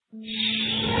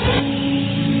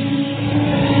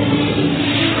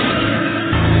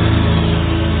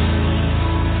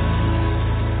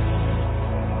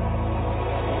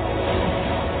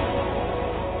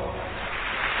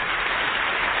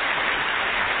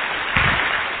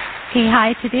Okay,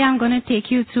 hi. Today I'm going to take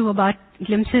you through about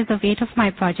glimpses of 8 of my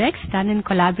projects done in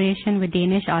collaboration with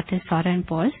Danish artist Aparna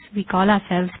Rao. We call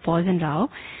ourselves Aparna Rao,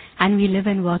 and we live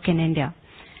and work in India.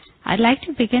 I'd like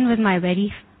to begin with my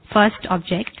very first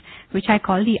object, which I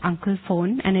call the uncle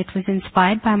phone, and it was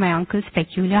inspired by my uncle's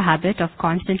peculiar habit of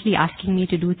constantly asking me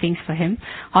to do things for him,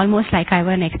 almost like I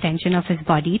were an extension of his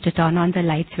body, to turn on the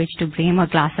light switch, to bring him a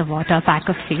glass of water, a pack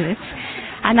of cigarettes.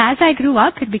 And as I grew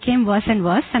up, it became worse and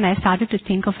worse, and I started to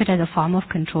think of it as a form of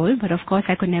control. But of course,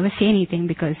 I could never say anything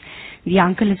because the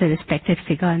uncle is a respected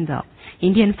figure in the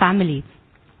Indian family.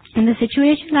 And the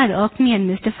situation that irked me and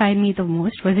mystified me the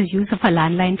most was his use of a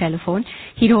landline telephone.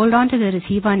 He'd hold on to the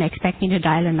receiver and expect me to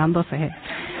dial a number for him.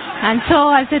 And so,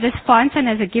 as a response and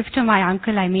as a gift to my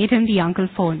uncle, I made him the uncle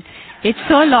phone. It's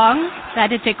so long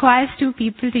that it requires 2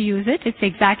 people to use it. It's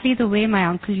exactly the way my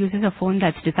uncle uses a phone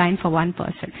that's designed for 1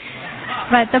 person.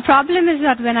 But the problem is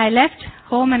that when I left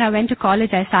home and I went to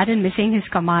college, I started missing his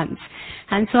commands.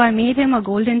 And so I made him a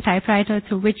golden typewriter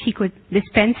through which he could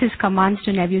dispense his commands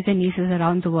to nephews and nieces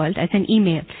around the world as an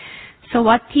email. So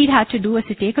what he had to do was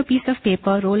to take a piece of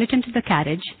paper, roll it into the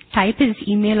carriage, type his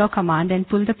email or command, and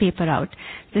pull the paper out.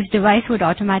 This device would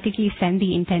automatically send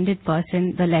the intended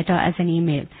person the letter as an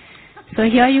email. So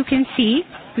here you can see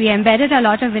we embedded a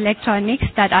lot of electronics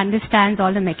that understands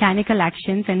all the mechanical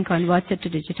actions and converts it to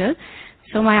digital.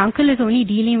 So my uncle is only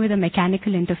dealing with a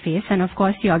mechanical interface, and of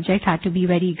course the object had to be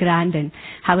very grand and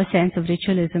have a sense of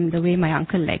ritualism the way my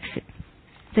uncle likes it.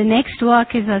 The next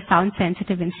work is a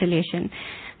sound-sensitive installation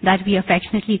that we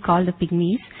affectionately call the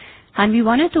Pygmies. And we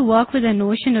wanted to work with the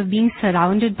notion of being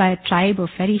surrounded by a tribe of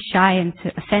very shy and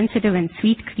sensitive and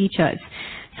sweet creatures.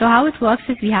 So how it works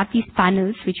is we have these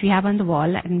panels which we have on the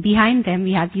wall, and behind them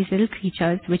we have these little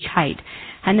creatures which hide.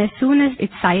 And as soon as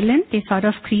it's silent, they sort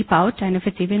of creep out, and if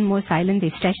it's even more silent,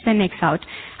 they stretch their necks out,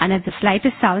 and at the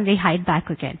slightest sound, they hide back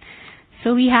again.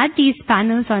 So we had these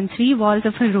panels on 3 walls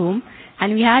of a room,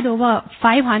 and we had over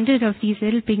 500 of these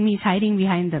little pygmies hiding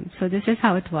behind them. So this is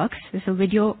how it works. This is a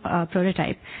video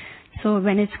prototype. So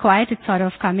when it's quiet, it's sort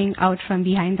of coming out from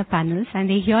behind the panels, and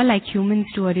they hear like humans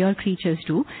do or real creatures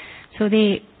do. So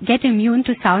they get immune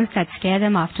to sounds that scare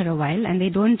them after a while, and they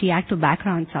don't react to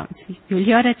background sounds. You'll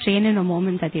hear a train in a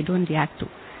moment that they don't react to.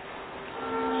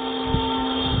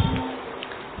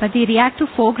 But they react to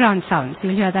foreground sounds.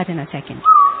 You'll hear that in a second.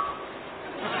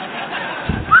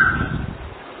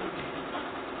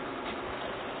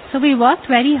 So we worked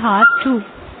very hard to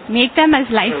make them as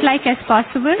lifelike as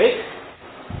possible.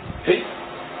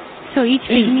 So each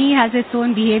pygmy has its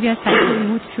own behavior cycle,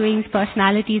 mood swings,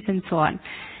 personalities, and so on.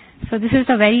 So this is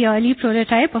a very early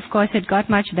prototype. Of course, it got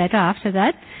much better after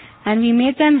that. And we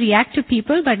made them react to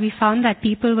people, but we found that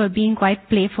people were being quite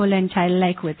playful and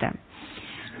childlike with them.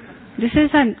 This is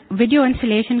a video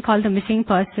installation called The Missing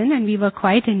Person, and we were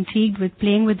quite intrigued with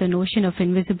playing with the notion of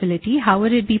invisibility. How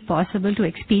would it be possible to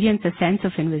experience a sense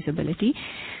of invisibility?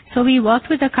 So we worked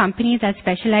with a company that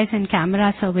specialized in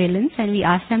camera surveillance, and we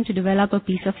asked them to develop a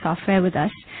piece of software with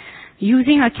us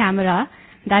using a camera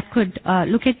that could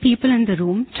look at people in the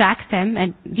room, track them,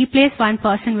 and replace 1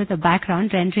 person with a background,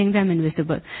 rendering them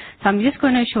invisible. So I'm just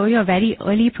going to show you a very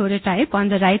early prototype. On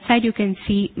the right side, you can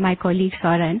see my colleague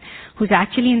Soren, who's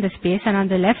actually in the space, and on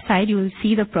the left side, you will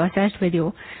see the processed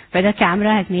video where the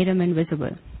camera has made him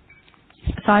invisible.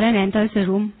 Soren enters the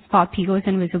room, pop, he goes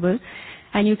invisible,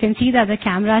 and you can see that the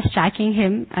camera is tracking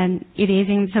him and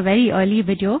erasing. It's a very early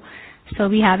video. So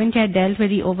we haven't yet dealt with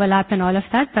the overlap and all of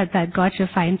that, but that got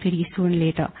refined pretty soon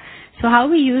later. So how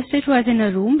we used it was in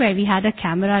a room where we had a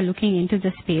camera looking into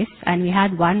the space, and we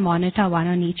had 1 monitor, 1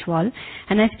 on each wall.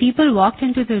 And as people walked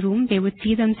into the room, they would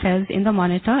see themselves in the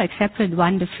monitor, except with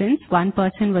 1 difference. 1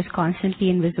 person was constantly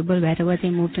invisible wherever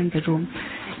they moved in the room.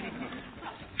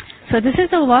 So this is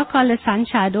a work called The Sun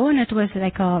Shadow, and it was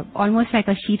like almost like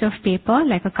a sheet of paper,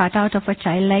 like a cutout of a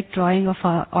childlike drawing of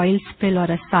an oil spill or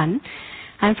a sun.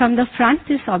 And from the front,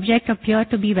 this object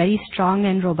appeared to be very strong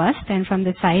and robust, and from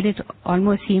the side, it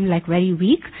almost seemed like very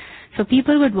weak. So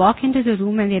people would walk into the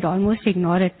room and they'd almost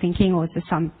ignore it, thinking, oh, there's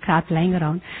some crap lying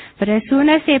around. But as soon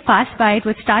as they passed by, it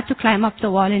would start to climb up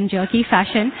the wall in jerky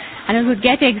fashion, and it would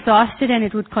get exhausted and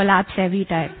it would collapse every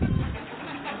time.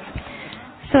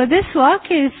 So this work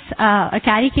is a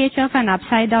caricature of an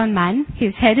upside-down man.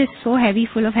 His head is so heavy,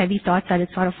 full of heavy thoughts, that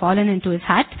it's sort of fallen into his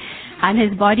hat, and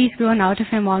his body's grown out of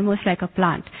him almost like a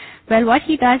plant. Well, what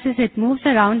he does is it moves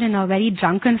around in a very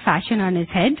drunken fashion on his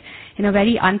head, in a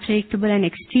very unpredictable and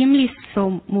extremely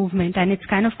slow movement, and it's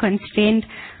kind of constrained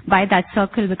by that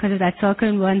circle, because if that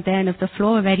circle weren't there and if the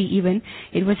flow were very even,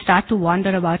 it would start to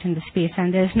wander about in the space,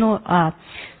 and there's no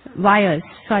wires.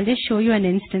 So I'll just show you an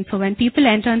instance. So when people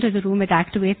enter into the room, it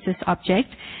activates this object,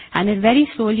 and it very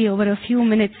slowly, over a few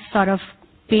minutes, sort of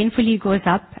painfully goes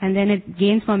up, and then it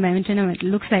gains momentum, and it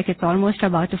looks like it's almost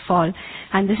about to fall.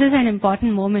 And this is an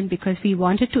important moment because we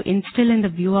wanted to instill in the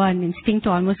viewer an instinct to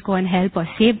almost go and help or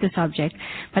save this object,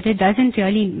 but it doesn't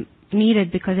really need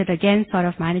it because it again sort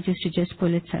of manages to just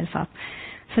pull itself up.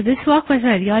 So this work was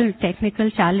a real technical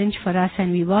challenge for us,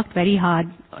 and we worked very hard,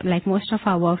 like most of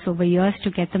our works, over years to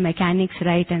get the mechanics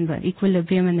right and the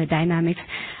equilibrium and the dynamics.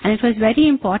 And it was very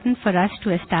important for us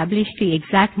to establish the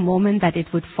exact moment that it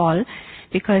would fall,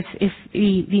 because if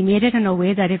we made it in a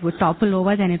way that it would topple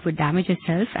over, then it would damage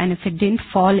itself. And if it didn't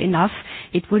fall enough,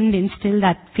 it wouldn't instill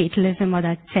that fatalism or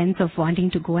that sense of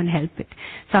wanting to go and help it.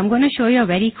 So I'm going to show you a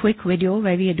very quick video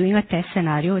where we are doing a test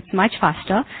scenario. It's much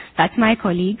faster. That's my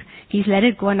colleague. He's let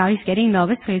it go. Now he's getting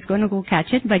nervous, so he's going to go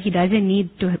catch it, but he doesn't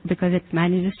need to because it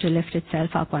manages to lift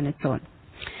itself up on its own.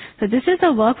 So this is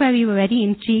a work where we were very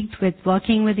intrigued with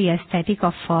working with the aesthetic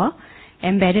of fur,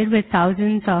 embedded with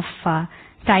thousands of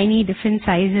tiny different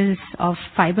sizes of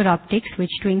fiber optics which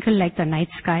twinkle like the night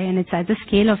sky, and it's at the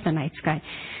scale of the night sky.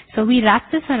 So we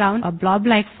wrapped this around a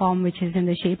blob-like form which is in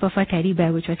the shape of a teddy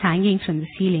bear which was hanging from the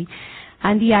ceiling.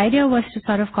 And the idea was to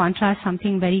sort of contrast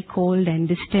something very cold and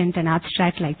distant and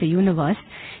abstract like the universe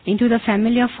into the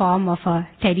familiar form of a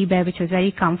teddy bear, which was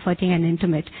very comforting and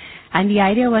intimate. And the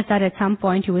idea was that at some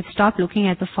point you would stop looking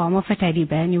at the form of a teddy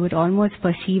bear and you would almost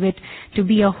perceive it to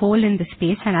be a hole in the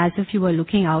space, and as if you were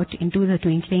looking out into the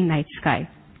twinkling night sky.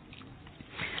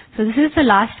 So this is the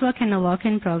last work and a work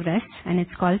in progress, and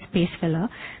it's called Space Filler.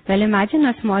 Well, imagine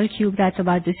a small cube that's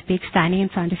about this big standing in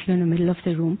front of you in the middle of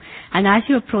the room, and as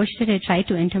you approached it, it tried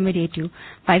to intimidate you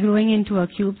by growing into a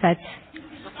cube that's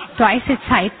twice its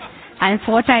height and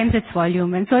 4 times its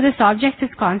volume. And so this object is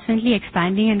constantly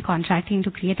expanding and contracting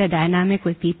to create a dynamic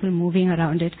with people moving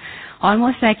around it,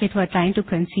 almost like it were trying to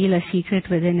conceal a secret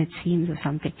within its seams or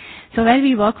something. So well,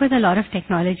 we work with a lot of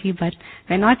technology, but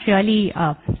we're not really,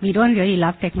 we don't really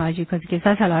love technology because it gives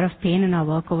us a lot of pain in our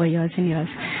work over years and years.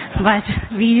 But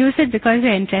we use it because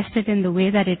we're interested in the way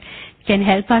that it can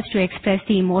help us to express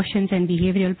the emotions and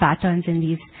behavioral patterns in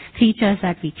these creatures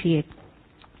that we create.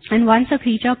 And once a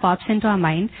creature pops into our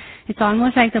mind, it's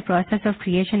almost like the process of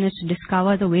creation is to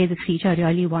discover the way the creature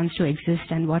really wants to exist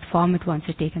and what form it wants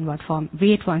to take and what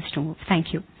way it wants to move.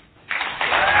 Thank you.